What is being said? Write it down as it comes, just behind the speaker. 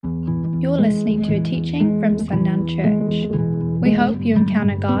You're listening to a teaching from Sundown Church. We hope you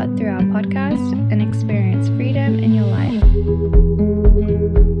encounter God through our podcast and experience freedom in your life.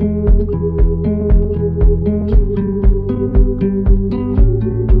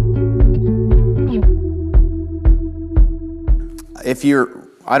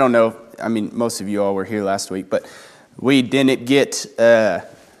 I don't know, most of you all were here last week, but we didn't get to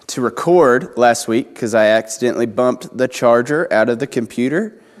record last week because I accidentally bumped the charger out of the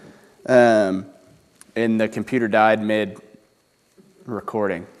computer, and the computer died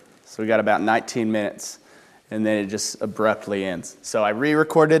mid-recording. So we got about 19 minutes, and then it just abruptly ends. So I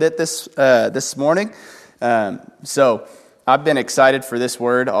re-recorded it this morning. So I've been excited for this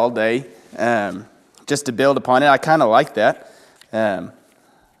word all day, just to build upon it. I kind of like that.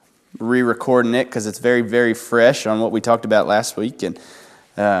 Re-recording it because it's very, very fresh on what we talked about last week. And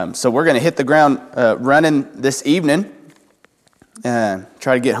so we're going to hit the ground running this evening.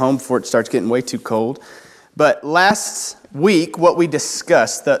 Try to get home before it starts getting way too cold. But last week, what we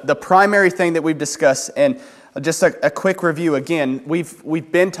discussed, the primary thing that we've discussed, and just a quick review again,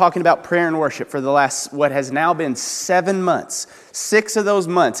 we've been talking about prayer and worship for the last, what has now been 7 months. 6 of those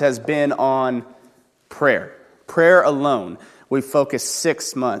months has been on prayer alone. We've focused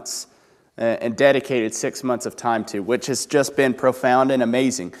 6 months and dedicated 6 months of time to, which has just been profound and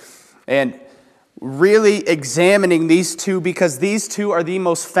amazing. And really examining these two, because these two are the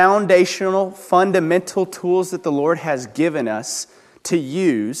most foundational, fundamental tools that the Lord has given us to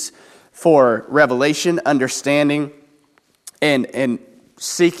use for revelation, understanding, and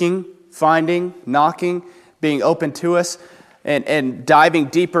seeking, finding, knocking, being open to us. And diving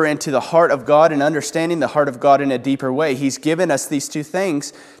deeper into the heart of God and understanding the heart of God in a deeper way. He's given us these two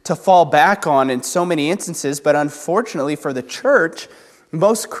things to fall back on in so many instances, but unfortunately for the church,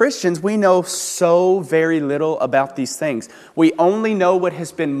 most Christians, we know so very little about these things. We only know what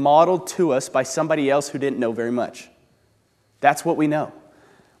has been modeled to us by somebody else who didn't know very much. That's what we know.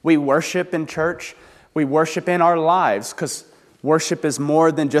 We worship in church. We worship in our lives because worship is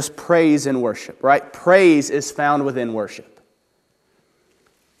more than just praise and worship, right? Praise is found within worship.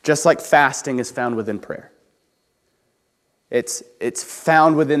 Just like fasting is found within prayer. It's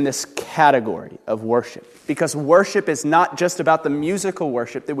found within this category of worship. Because worship is not just about the musical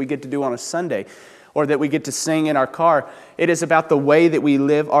worship that we get to do on a Sunday or that we get to sing in our car. It is about the way that we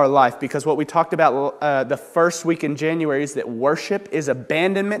live our life. Because what we talked about the first week in January is that worship is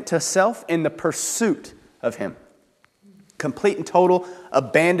abandonment to self in the pursuit of Him. Complete and total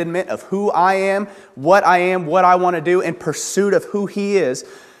abandonment of who I am, what I want to do in pursuit of who He is.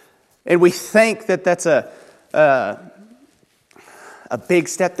 And we think that that's a big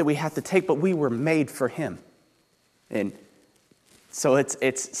step that we have to take, but we were made for Him. And so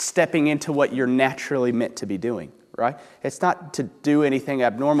it's stepping into what you're naturally meant to be doing, right? It's not to do anything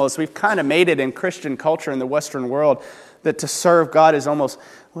abnormal. So we've kind of made it in Christian culture in the Western world that to serve God is almost,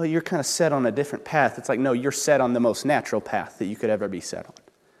 well, you're kind of set on a different path. It's like, no, you're set on the most natural path that you could ever be set on.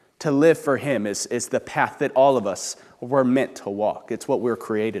 To live for Him is the path that all of us were meant to walk. It's what we're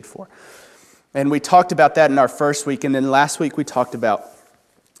created for. And we talked about that in our first week. And then last week we talked about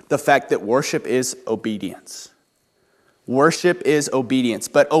the fact that worship is obedience. Worship is obedience.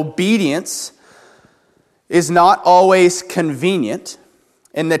 But obedience is not always convenient.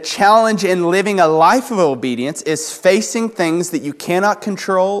 And the challenge in living a life of obedience is facing things that you cannot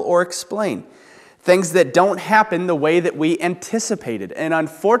control or explain. Things that don't happen the way that we anticipated. And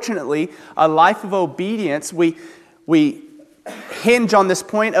unfortunately, a life of obedience, we hinge on this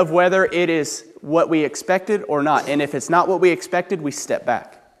point of whether it is what we expected or not. And if it's not what we expected, we step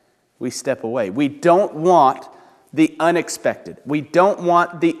back. We step away. We don't want the unexpected. We don't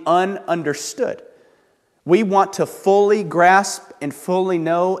want the ununderstood. We want to fully grasp and fully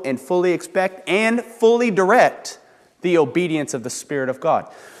know and fully expect and fully direct the obedience of the Spirit of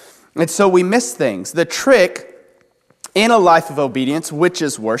God. And so we miss things. The trick in a life of obedience, which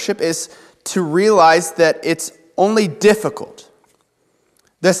is worship, is to realize that it's only difficult.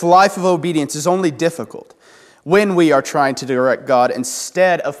 This life of obedience is only difficult when we are trying to direct God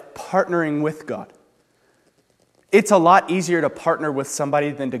instead of partnering with God. It's a lot easier to partner with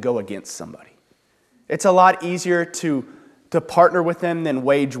somebody than to go against somebody. It's a lot easier to partner with them than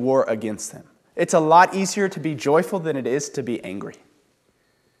wage war against them. It's a lot easier to be joyful than it is to be angry.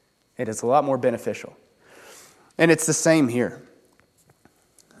 It is a lot more beneficial. And it's the same here.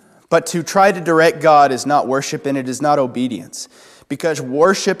 But to try to direct God is not worship and it is not obedience. Because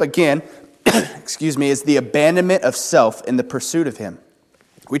worship, again, is the abandonment of self in the pursuit of Him.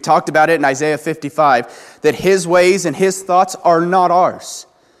 We talked about it in Isaiah 55, that His ways and His thoughts are not ours.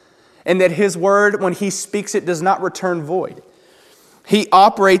 And that His word, when He speaks it, does not return void. He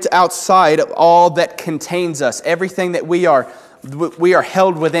operates outside of all that contains us. Everything that we are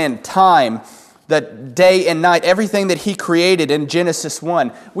held within, time, the day and night, everything that He created in Genesis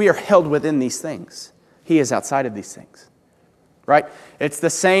 1, we are held within these things. He is outside of these things, right? It's the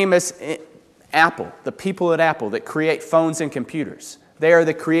same as Apple, the people at Apple that create phones and computers. They are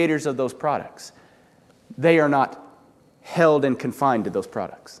the creators of those products. They are not held and confined to those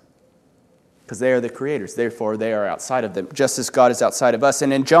products because they are the creators. Therefore, they are outside of them, just as God is outside of us.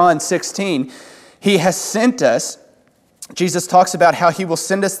 And in John 16, He has sent us. Jesus talks about how He will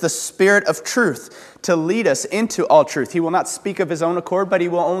send us the Spirit of truth to lead us into all truth. He will not speak of His own accord, but He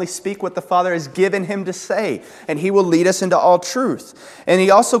will only speak what the Father has given Him to say, and He will lead us into all truth. And He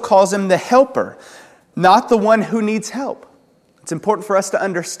also calls Him the Helper, not the one who needs help. It's important for us to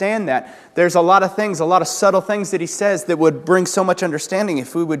understand that. There's a lot of things, a lot of subtle things that He says that would bring so much understanding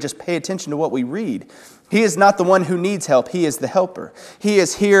if we would just pay attention to what we read. He is not the one who needs help. He is the helper. He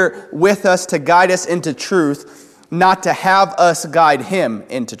is here with us to guide us into truth, not to have us guide Him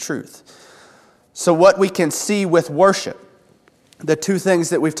into truth. So what we can see with worship, the two things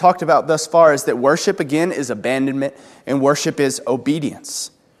that we've talked about thus far is that worship, again, is abandonment and worship is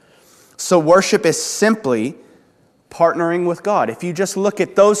obedience. So worship is simply partnering with God. If you just look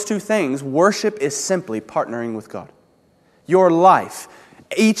at those two things, worship is simply partnering with God. Your life,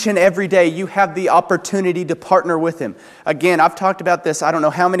 each and every day, you have the opportunity to partner with Him. Again, I've talked about this, I don't know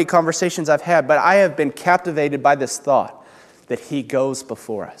how many conversations I've had, but I have been captivated by this thought that He goes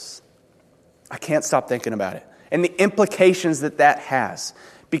before us. I can't stop thinking about it. And the implications that that has.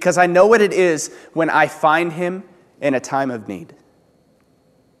 Because I know what it is when I find Him in a time of need.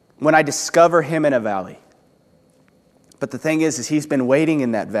 When I discover Him in a valley. But the thing is He's been waiting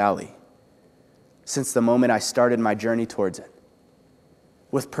in that valley since the moment I started my journey towards it,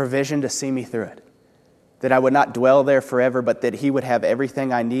 with provision to see me through it. That I would not dwell there forever, but that He would have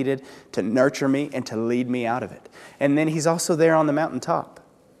everything I needed to nurture me and to lead me out of it. And then He's also there on the mountaintop.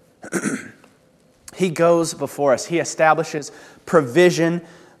 He goes before us. He establishes provision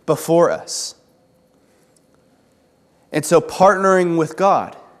before us. And so partnering with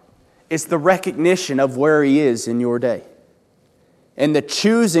God is the recognition of where He is in your day. And the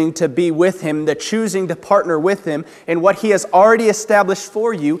choosing to be with Him, the choosing to partner with Him in what He has already established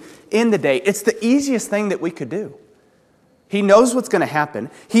for you in the day. It's the easiest thing that we could do. He knows what's going to happen.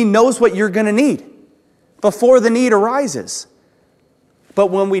 He knows what you're going to need before the need arises. But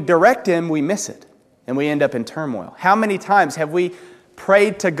when we direct Him, we miss it. And we end up in turmoil. How many times have we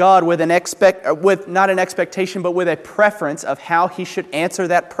prayed to God with not an expectation, but with a preference of how He should answer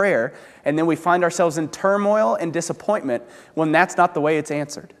that prayer, and then we find ourselves in turmoil and disappointment when that's not the way it's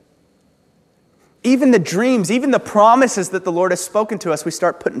answered? Even the dreams, even the promises that the Lord has spoken to us, we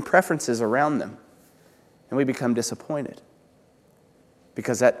start putting preferences around them, and we become disappointed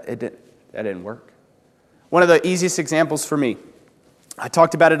because that didn't work. One of the easiest examples for me, I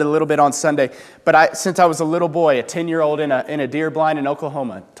talked about it a little bit on Sunday, but since I was a little boy, a 10-year-old in a deer blind in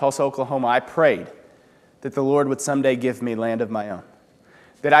Oklahoma, Tulsa, Oklahoma, I prayed that the Lord would someday give me land of my own,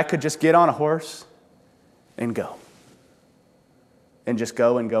 that I could just get on a horse and go, and just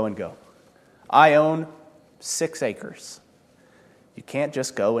go and go and go. I own 6 acres. You can't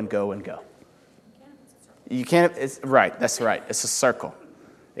just go and go and go. You can't, right, that's right, it's a circle.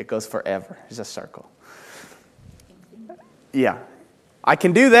 It goes forever, it's a circle. Yeah. I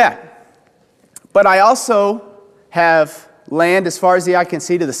can do that. But I also have land as far as the eye can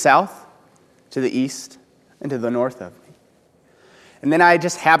see to the south, to the east, and to the north of me. And then I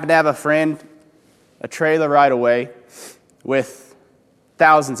just happen to have a friend, a trailer right away with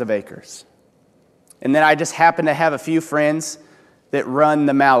thousands of acres. And then I just happen to have a few friends that run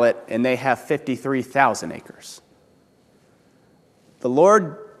the Mallet, and they have 53,000 acres. The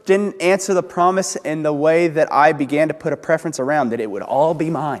Lord didn't answer the promise in the way that I began to put a preference around, that it would all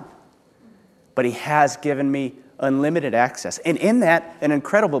be mine. But He has given me unlimited access. And in that, an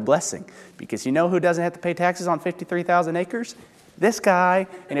incredible blessing. Because you know who doesn't have to pay taxes on 53,000 acres? This guy,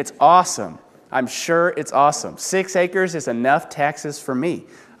 and it's awesome. I'm sure it's awesome. 6 acres is enough taxes for me.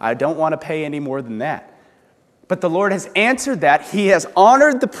 I don't want to pay any more than that. But the Lord has answered that. He has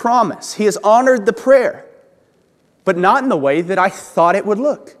honored the promise. He has honored the prayer. But not in the way that I thought it would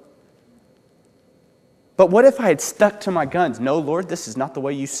look. But what if I had stuck to my guns? No, Lord, this is not the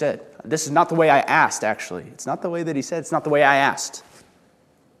way you said. This is not the way I asked, actually. It's not the way that He said. It's not the way I asked.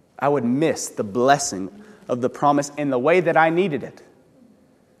 I would miss the blessing of the promise in the way that I needed it.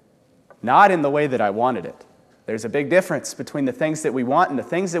 Not in the way that I wanted it. There's a big difference between the things that we want and the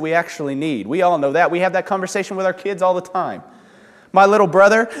things that we actually need. We all know that. We have that conversation with our kids all the time. My little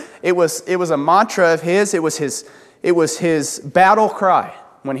brother, it was a mantra of his. It was It was his battle cry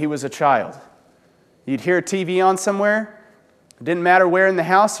when he was a child. You'd hear a TV on somewhere. It didn't matter where in the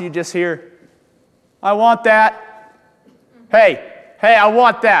house. You'd just hear, I want that. Hey, I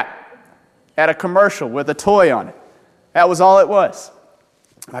want that. At a commercial with a toy on it. That was all it was.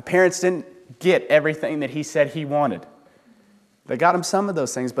 My parents didn't get everything that he said he wanted. They got him some of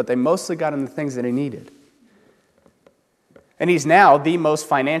those things, but they mostly got him the things that he needed. And he's now the most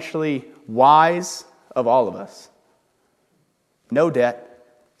financially wise of all of us. No debt,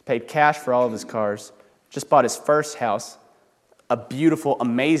 paid cash for all of his cars, just bought his first house, a beautiful,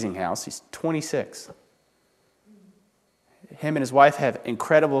 amazing house. He's 26. Him and his wife have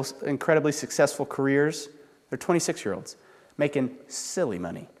incredibly successful careers. They're 26-year-olds making silly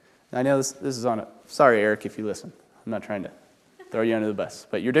money. And I know this is on a... Sorry, Eric, if you listen. I'm not trying to throw you under the bus,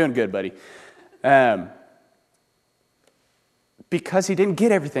 but you're doing good, buddy. Because he didn't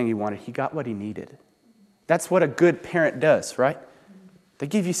get everything he wanted, he got what he needed. That's what a good parent does, right? They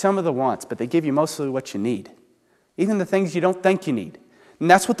give you some of the wants, but they give you mostly what you need. Even the things you don't think you need. And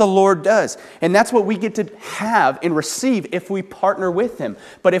that's what the Lord does. And that's what we get to have and receive if we partner with Him.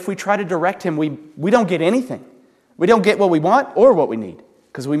 But if we try to direct Him, we don't get anything. We don't get what we want or what we need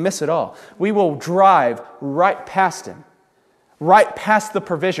because we miss it all. We will drive right past Him, right past the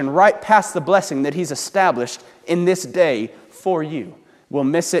provision, right past the blessing that He's established in this day for you. We'll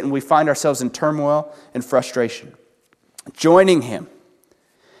miss it and we find ourselves in turmoil and frustration. Joining Him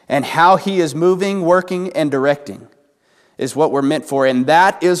and how He is moving, working, and directing is what we're meant for, and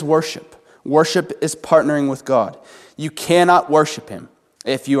that is worship. Worship is partnering with God. You cannot worship Him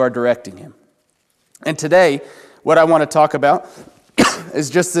if you are directing Him. And today, what I want to talk about is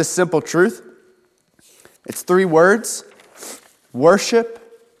just this simple truth. It's 3 words.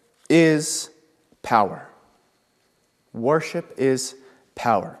 Worship is power. Worship is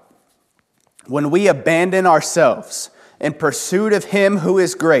power. When we abandon ourselves in pursuit of Him who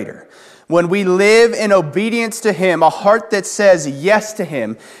is greater, when we live in obedience to Him, a heart that says yes to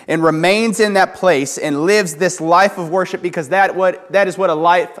Him and remains in that place and lives this life of worship, because that is what a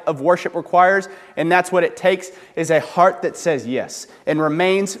life of worship requires, and that's what it takes, is a heart that says yes and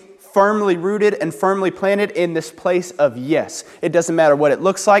remains firmly rooted and firmly planted in this place of yes. It doesn't matter what it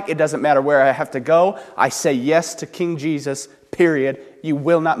looks like. It doesn't matter where I have to go. I say yes to King Jesus, period. You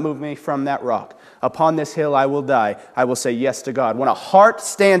will not move me from that rock. Upon this hill I will die. I will say yes to God. When a heart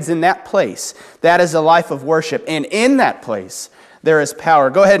stands in that place, that is a life of worship. And in that place, there is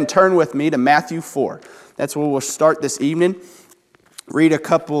power. Go ahead and turn with me to Matthew 4. That's where we'll start this evening. Read a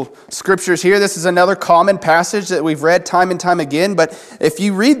couple scriptures here. This is another common passage that we've read time and time again. But if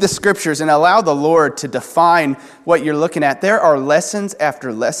you read the scriptures and allow the Lord to define what you're looking at, there are lessons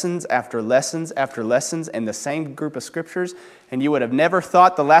after lessons after lessons after lessons in the same group of scriptures. And you would have never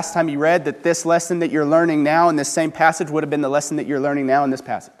thought the last time you read that this lesson that you're learning now in this same passage would have been the lesson that you're learning now in this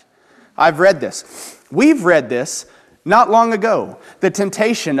passage. I've read this. We've read this not long ago. The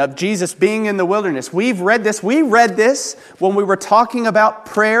temptation of Jesus being in the wilderness. We've read this. We read this when we were talking about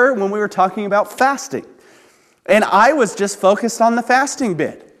prayer, when we were talking about fasting. And I was just focused on the fasting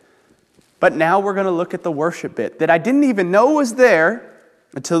bit. But now we're going to look at the worship bit that I didn't even know was there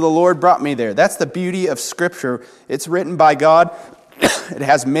until the Lord brought me there. That's the beauty of Scripture. It's written by God. It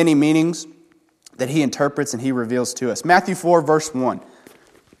has many meanings that He interprets and He reveals to us. Matthew 4, verse 1.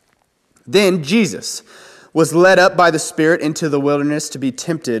 Then Jesus was led up by the Spirit into the wilderness to be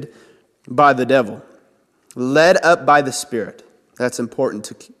tempted by the devil. Led up by the Spirit. That's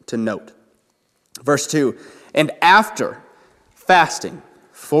important to note. Verse 2. And after fasting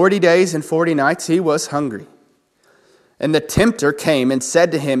 40 days and 40 nights, He was hungry. And the tempter came and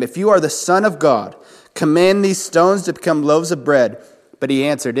said to Him, If you are the Son of God, command these stones to become loaves of bread. But He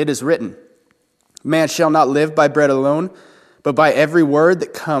answered, It is written, Man shall not live by bread alone, but by every word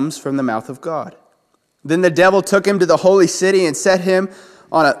that comes from the mouth of God. Then the devil took Him to the holy city and set Him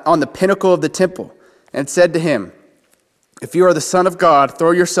on the pinnacle of the temple and said to Him, If you are the Son of God,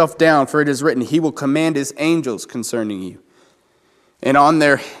 throw yourself down, for it is written, He will command His angels concerning you. And on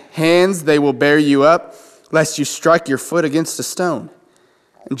their hands they will bear you up, lest you strike your foot against a stone.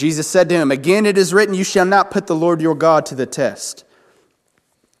 And Jesus said to him, Again it is written, You shall not put the Lord your God to the test.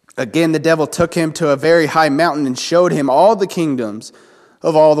 Again the devil took Him to a very high mountain and showed Him all the kingdoms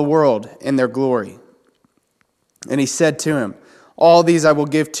of all the world and their glory. And He said to him, All these I will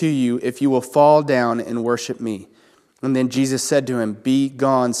give to you if you will fall down and worship me. And then Jesus said to him, Be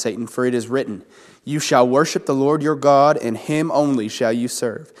gone, Satan, for it is written, You shall worship the Lord your God, and Him only shall you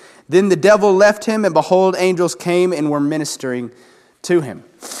serve. Then the devil left him, and behold, angels came and were ministering to him.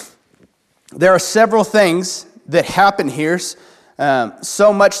 There are several things that happen here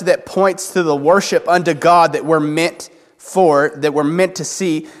so much that points to the worship unto God that we're meant for, that we're meant to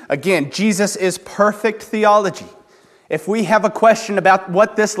see. Again, Jesus is perfect theology. If we have a question about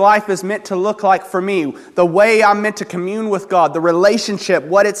what this life is meant to look like for me, the way I'm meant to commune with God, the relationship,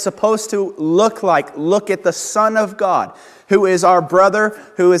 what it's supposed to look like, look at the Son of God, who is our brother,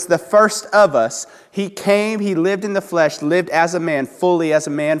 who is the first of us. He came, he lived in the flesh, lived as a man, fully as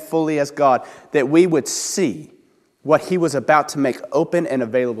God, that we would see what he was about to make open and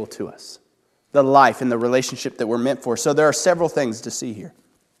available to us, the life and the relationship that we're meant for. So there are several things to see here.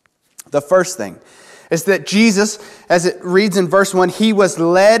 The first thing is that Jesus, as it reads in verse 1, he was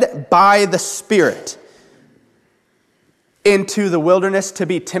led by the Spirit into the wilderness to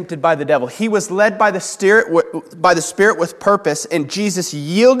be tempted by the devil. He was led by the Spirit with purpose, and Jesus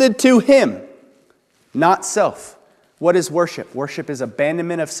yielded to him, not self. What is worship? Worship is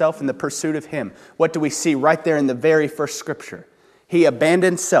abandonment of self in the pursuit of him. What do we see right there in the very first scripture? He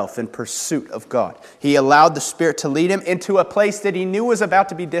abandoned self in pursuit of God. He allowed the Spirit to lead him into a place that he knew was about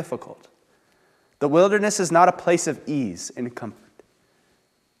to be difficult. The wilderness is not a place of ease and comfort.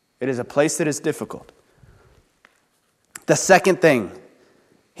 It is a place that is difficult. The second thing,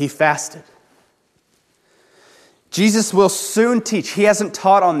 he fasted. Jesus will soon teach. He hasn't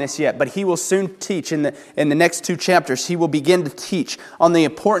taught on this yet, but he will soon teach in the next 2 chapters. He will begin to teach on the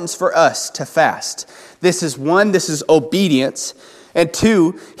importance for us to fast. This is obedience. And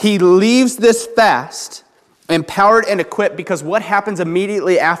 2, he leaves this fast empowered and equipped, because what happens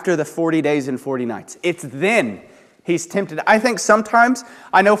immediately after the 40 days and 40 nights? It's then he's tempted. I think sometimes,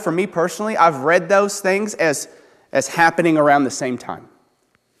 I know for me personally, I've read those things as happening around the same time.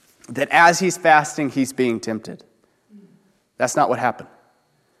 That as he's fasting, he's being tempted. That's not what happened.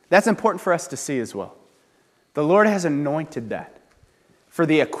 That's important for us to see as well. The Lord has anointed that for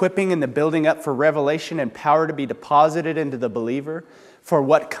the equipping and the building up for revelation and power to be deposited into the believer for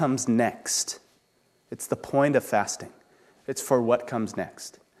what comes next. It's the point of fasting. It's for what comes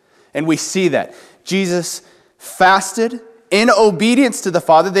next. And we see that. Jesus fasted in obedience to the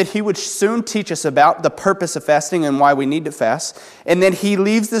Father, that he would soon teach us about the purpose of fasting and why we need to fast. And then he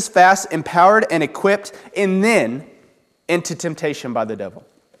leaves this fast empowered and equipped, and then into temptation by the devil.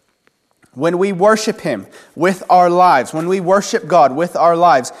 When we worship him with our lives, when we worship God with our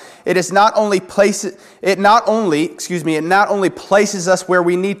lives, it not only places us where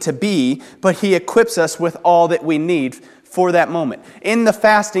we need to be, but he equips us with all that we need for that moment. In the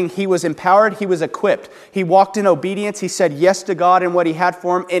fasting, he was empowered, he was equipped. He walked in obedience, he said yes to God and what he had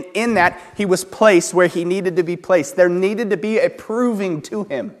for him, and in that, he was placed where he needed to be placed. There needed to be a proving to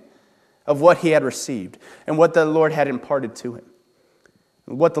him of what he had received and what the Lord had imparted to him,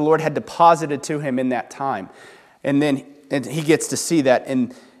 what the Lord had deposited to him in that time. And then he gets to see that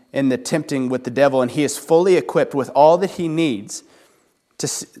in the tempting with the devil, and he is fully equipped with all that he needs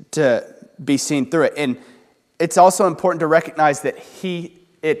to be seen through it. And it's also important to recognize that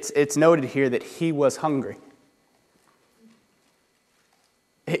it's noted here that he was hungry.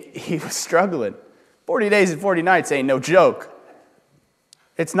 He was struggling. 40 days and 40 nights ain't no joke.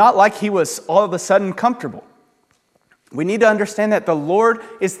 It's not like he was all of a sudden comfortable. We need to understand that the Lord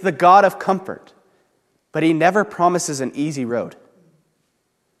is the God of comfort, but he never promises an easy road.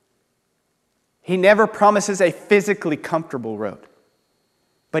 He never promises a physically comfortable road,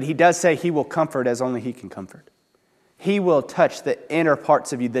 but he does say he will comfort as only he can comfort. He will touch the inner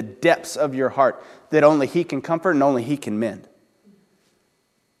parts of you, the depths of your heart that only he can comfort and only he can mend.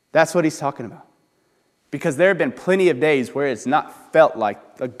 That's what he's talking about. Because there have been plenty of days where it's not felt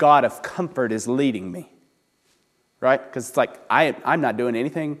like the God of comfort is leading me. Right? Because it's like, I'm not doing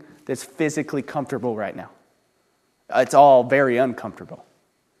anything that's physically comfortable right now. It's all very uncomfortable.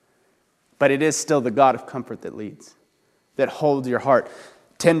 But it is still the God of comfort that leads, that holds your heart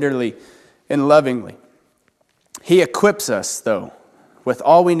tenderly and lovingly. He equips us, though, with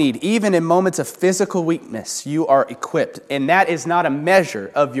all we need. Even in moments of physical weakness, you are equipped. And that is not a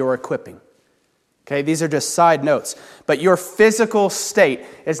measure of your equipping. Okay, these are just side notes. But your physical state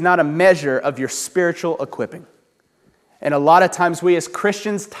is not a measure of your spiritual equipping. And a lot of times we as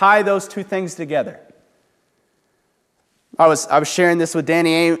Christians tie those two things together. I was sharing this with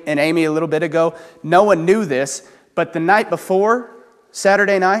Danny and Amy a little bit ago. No one knew this, but the night before,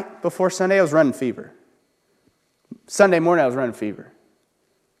 Saturday night, before Sunday, I was running fever. Sunday morning, I was running fever.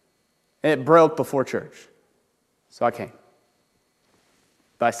 And it broke before church. So I came.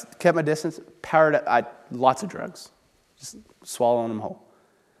 But I kept my distance, powered up, lots of drugs. Just swallowing them whole.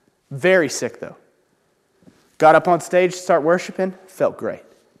 Very sick, though. Got up on stage to start worshiping, felt great.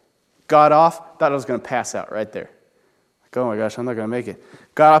 Got off, thought I was going to pass out right there. Like, oh my gosh, I'm not going to make it.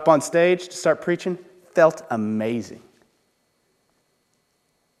 Got up on stage to start preaching, felt amazing.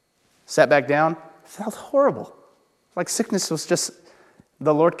 Sat back down. It felt horrible. Like sickness was just,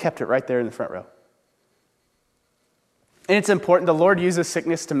 the Lord kept it right there in the front row. And it's important. The Lord uses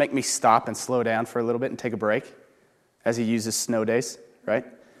sickness to make me stop and slow down for a little bit and take a break, as he uses snow days, right?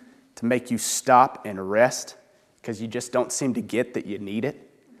 To make you stop and rest because you just don't seem to get that you need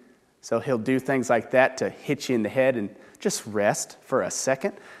it. So he'll do things like that to hit you in the head and just rest for a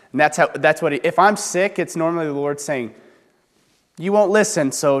second. And that's what if I'm sick, it's normally the Lord saying, you won't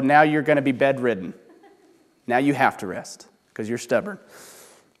listen, so now you're going to be bedridden. Now you have to rest because you're stubborn.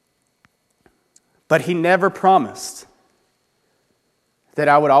 But he never promised that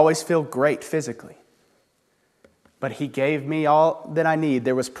I would always feel great physically. But he gave me all that I need.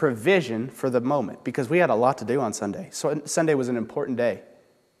 There was provision for the moment because we had a lot to do on Sunday. So Sunday was an important day.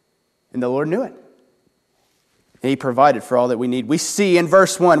 And the Lord knew it. And he provided for all that we need. We see in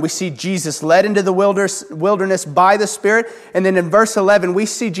verse 1, we see Jesus led into the wilderness by the Spirit. And then in verse 11, we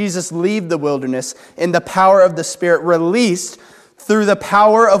see Jesus leave the wilderness in the power of the Spirit, released through the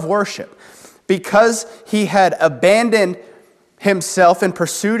power of worship. Because he had abandoned himself in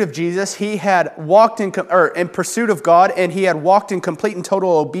pursuit of Jesus, he had walked in pursuit of God, and he had walked in complete and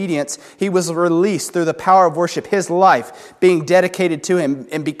total obedience. He was released through the power of worship, his life being dedicated to him.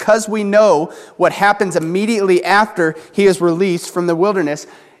 And because we know what happens immediately after he is released from the wilderness,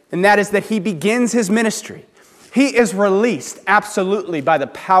 and that is that he begins his ministry. He is released absolutely by the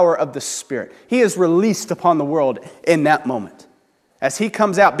power of the Spirit. He is released upon the world in that moment as he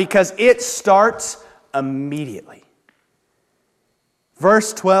comes out, because it starts immediately.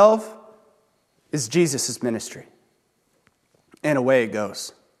 Verse 12 is Jesus' ministry. And away it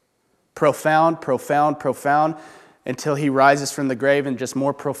goes. Profound, profound, profound, until he rises from the grave, and just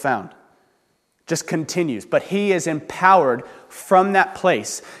more profound. Just continues. But he is empowered from that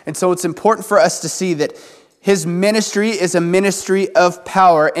place. And so it's important for us to see that his ministry is a ministry of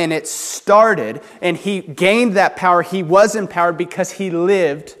power, and it started, and he gained that power. He was empowered because he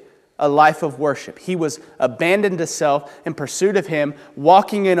lived a life of worship. He was abandoned to self in pursuit of him,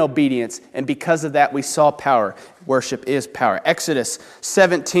 walking in obedience, and because of that we saw power. Worship is power. Exodus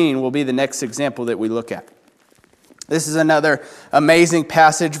 17 will be the next example that we look at. This is another amazing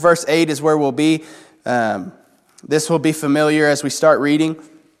passage. Verse 8 is where we'll be. This will be familiar as we start reading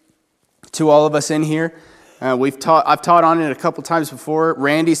to all of us in here. I've taught on it a couple times before.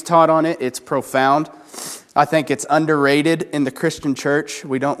 Randy's taught on it. It's profound. I think it's underrated in the Christian church.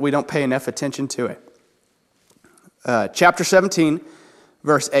 We don't pay enough attention to it. Chapter 17,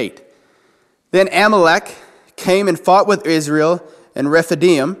 verse 8. Then Amalek came and fought with Israel in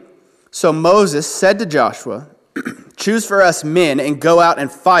Rephidim. So Moses said to Joshua, choose for us men and go out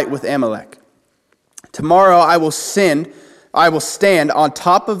and fight with Amalek. Tomorrow I will stand on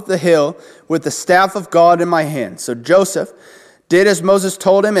top of the hill with the staff of God in my hand. So Joseph did as Moses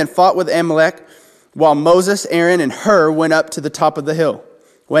told him and fought with Amalek, while Moses, Aaron, and Hur went up to the top of the hill.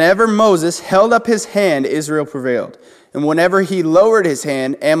 Whenever Moses held up his hand, Israel prevailed. And whenever he lowered his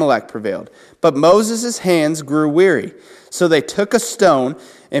hand, Amalek prevailed. But Moses' hands grew weary. So they took a stone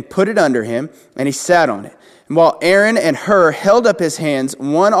and put it under him, and he sat on it. And while Aaron and Hur held up his hands,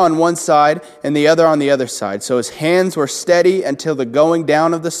 one on one side and the other on the other side. So his hands were steady until the going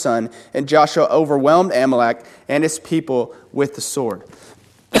down of the sun, and Joshua overwhelmed Amalek and his people with the sword.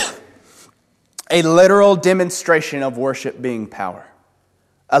 A literal demonstration of worship being power.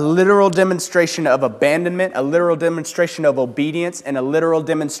 A literal demonstration of abandonment, a literal demonstration of obedience, and a literal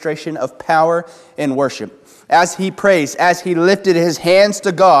demonstration of power in worship. As he praised, as he lifted his hands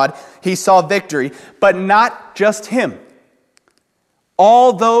to God, he saw victory, but not just him.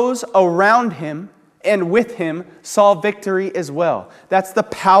 All those around him and with him saw victory as well. That's the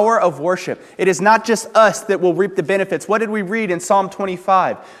power of worship. It is not just us that will reap the benefits. What did we read in Psalm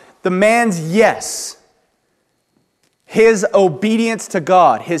 25? The man's yes, his obedience to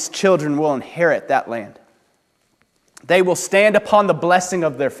God, his children will inherit that land. They will stand upon the blessing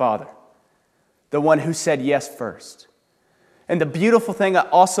of their father, the one who said yes first. And the beautiful thing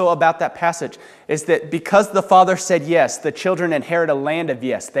also about that passage is that because the father said yes, the children inherit a land of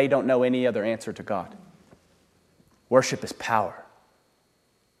yes. They don't know any other answer to God. Worship is power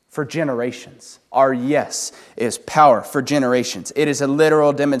for generations. Our yes is power for generations. It is a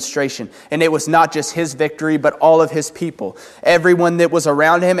literal demonstration. And it was not just his victory, but all of his people. Everyone that was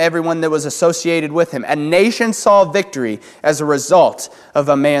around him, everyone that was associated with him. A nation saw victory as a result of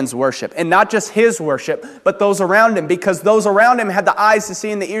a man's worship. And not just his worship, but those around him. Because those around him had the eyes to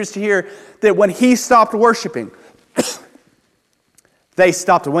see and the ears to hear that when he stopped worshiping, they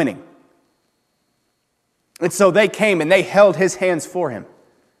stopped winning. And so they came and they held his hands for him.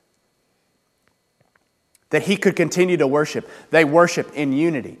 that he could continue to worship. They worship in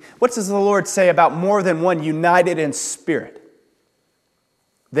unity. What does the Lord say about more than one united in spirit?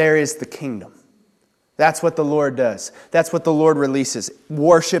 There is the kingdom. That's what the Lord does. That's what the Lord releases.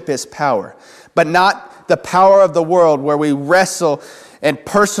 Worship is power. But not the power of the world where we wrestle and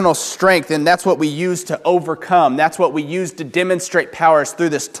personal strength, and that's what we use to overcome. That's what we use to demonstrate power is through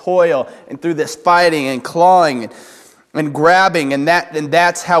this toil and through this fighting and clawing and grabbing, and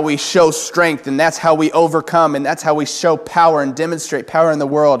that's how we show strength, and that's how we overcome, and that's how we show power and demonstrate power in the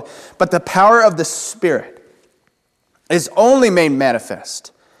world. But the power of the Spirit is only made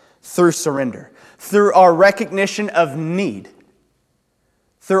manifest through surrender, through our recognition of need.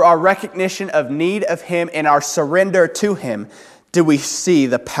 Through our recognition of need of Him and our surrender to Him, do we see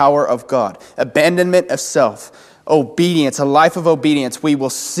the power of God. Abandonment of self, obedience, a life of obedience. We will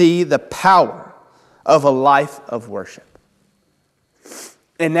see the power of a life of worship.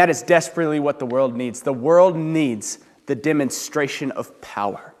 And that is desperately what the world needs. The world needs the demonstration of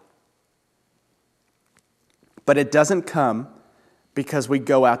power. But it doesn't come because we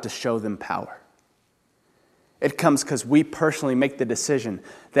go out to show them power. It comes because we personally make the decision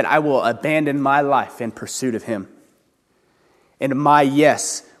that I will abandon my life in pursuit of Him. And my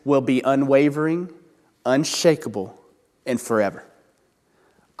yes will be unwavering, unshakable, and forever.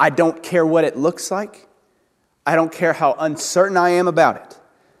 I don't care what it looks like. I don't care how uncertain I am about it.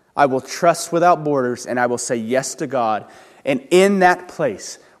 I will trust without borders, and I will say yes to God. And in that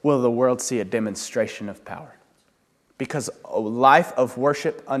place will the world see a demonstration of power. Because a life of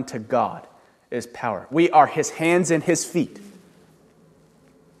worship unto God is power. We are His hands and His feet.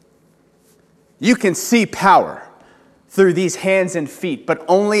 You can see power through these hands and feet, but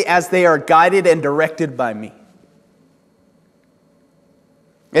only as they are guided and directed by me.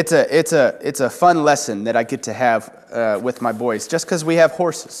 It's a fun lesson that I get to have with my boys, just because we have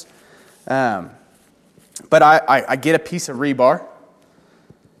horses. But I get a piece of rebar,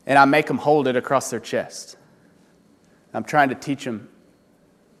 and I make them hold it across their chest. I'm trying to teach them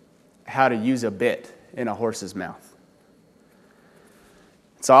how to use a bit in a horse's mouth.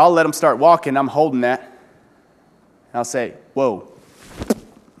 So I'll let them start walking. I'm holding that. I'll say, whoa,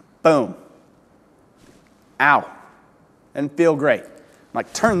 boom, ow, and feel great. I'm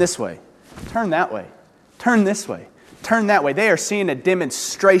like, turn this way, turn that way, turn this way, turn that way. They are seeing a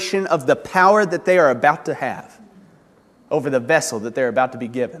demonstration of the power that they are about to have over the vessel that they're about to be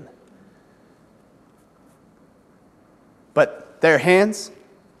given. But their hands,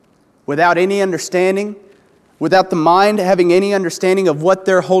 without any understanding, without the mind having any understanding of what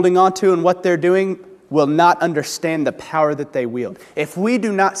they're holding on to and what they're doing, will not understand the power that they wield. If we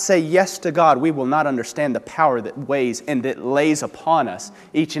do not say yes to God, we will not understand the power that weighs and that lays upon us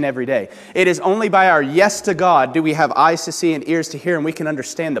each and every day. It is only by our yes to God do we have eyes to see and ears to hear, and we can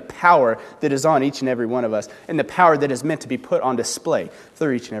understand the power that is on each and every one of us and the power that is meant to be put on display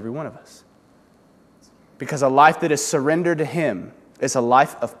through each and every one of us. Because a life that is surrendered to Him is a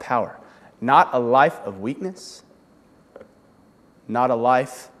life of power, not a life of weakness, not a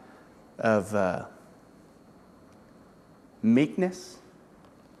life of meekness,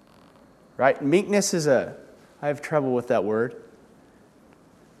 right? Meekness is I have trouble with that word.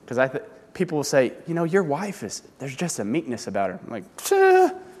 Because people will say, your wife there's just a meekness about her. I'm like,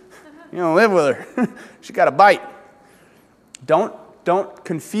 you don't live with her. She got a bite. Don't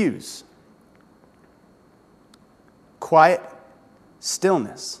confuse quiet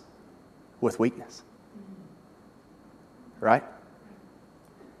stillness with weakness. Right?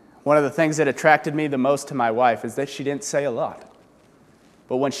 One of the things that attracted me the most to my wife is that she didn't say a lot.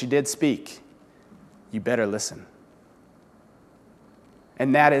 But when she did speak, you better listen.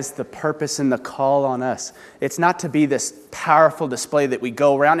 And that is the purpose and the call on us. It's not to be this powerful display that we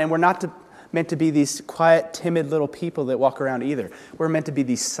go around, and we're not meant to be these quiet, timid little people that walk around either. We're meant to be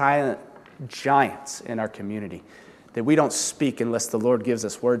these silent giants in our community, that we don't speak unless the Lord gives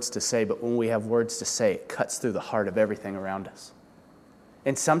us words to say, but when we have words to say, it cuts through the heart of everything around us.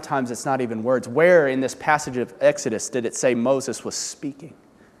 And sometimes it's not even words. Where in this passage of Exodus did it say Moses was speaking?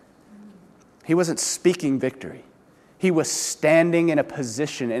 He wasn't speaking victory. He was standing in a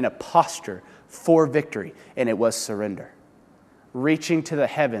position, in a posture for victory, and it was surrender. Reaching to the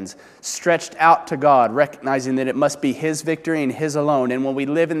heavens, stretched out to God, recognizing that it must be His victory and His alone. And when we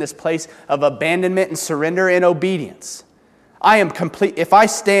live in this place of abandonment and surrender and obedience, I am complete. If I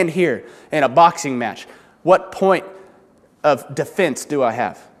stand here in a boxing match, what point of defense do I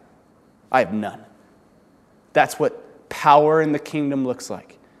have? I have none. That's what power in the kingdom looks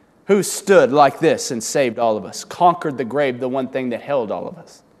like. Who stood like this and saved all of us, conquered the grave, the one thing that held all of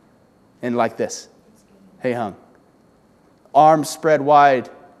us. And like this, he hung. Arms spread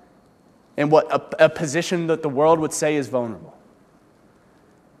wide in what a position that the world would say is vulnerable.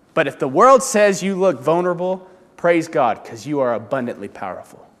 But if the world says you look vulnerable, praise God, because you are abundantly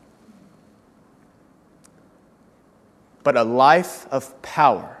powerful. But a life of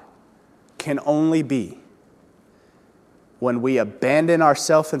power can only be when we abandon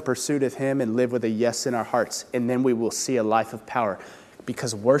ourselves in pursuit of Him and live with a yes in our hearts, and then we will see a life of power,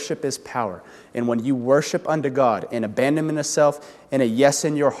 because worship is power. And when you worship unto God in abandonment of self and a yes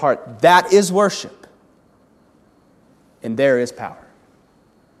in your heart, that is worship. And there is power.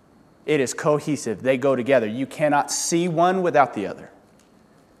 It is cohesive. They go together. You cannot see one without the other.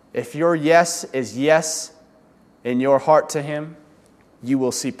 If your yes is yes in your heart to Him, you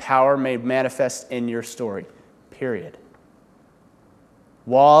will see power made manifest in your story. Period.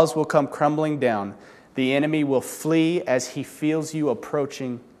 Walls will come crumbling down. The enemy will flee as he feels you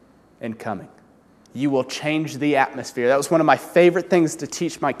approaching and coming. You will change the atmosphere. That was one of my favorite things to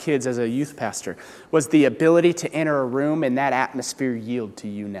teach my kids as a youth pastor, was the ability to enter a room and that atmosphere yield to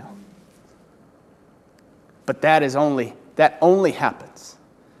you now. But that only happens,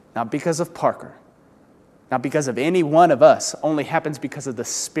 not because of Parker, not because of any one of us, only happens because of the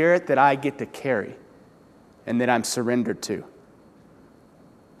Spirit that I get to carry and that I'm surrendered to.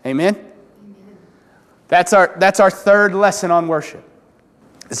 Amen? That's our third lesson on worship.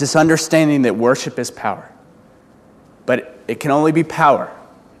 It's this understanding that worship is power. But it can only be power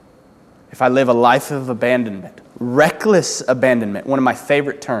if I live a life of abandonment. Reckless abandonment, one of my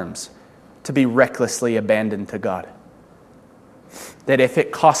favorite terms, to be recklessly abandoned to God. That if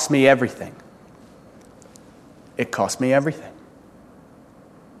it costs me everything, it costs me everything.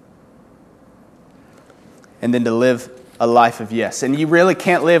 And then to live a life of yes. And you really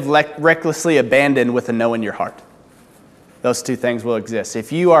can't live recklessly abandoned with a no in your heart. Those two things will exist.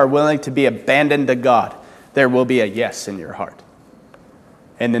 If you are willing to be abandoned to God, there will be a yes in your heart.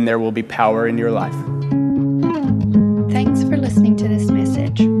 And then there will be power in your life.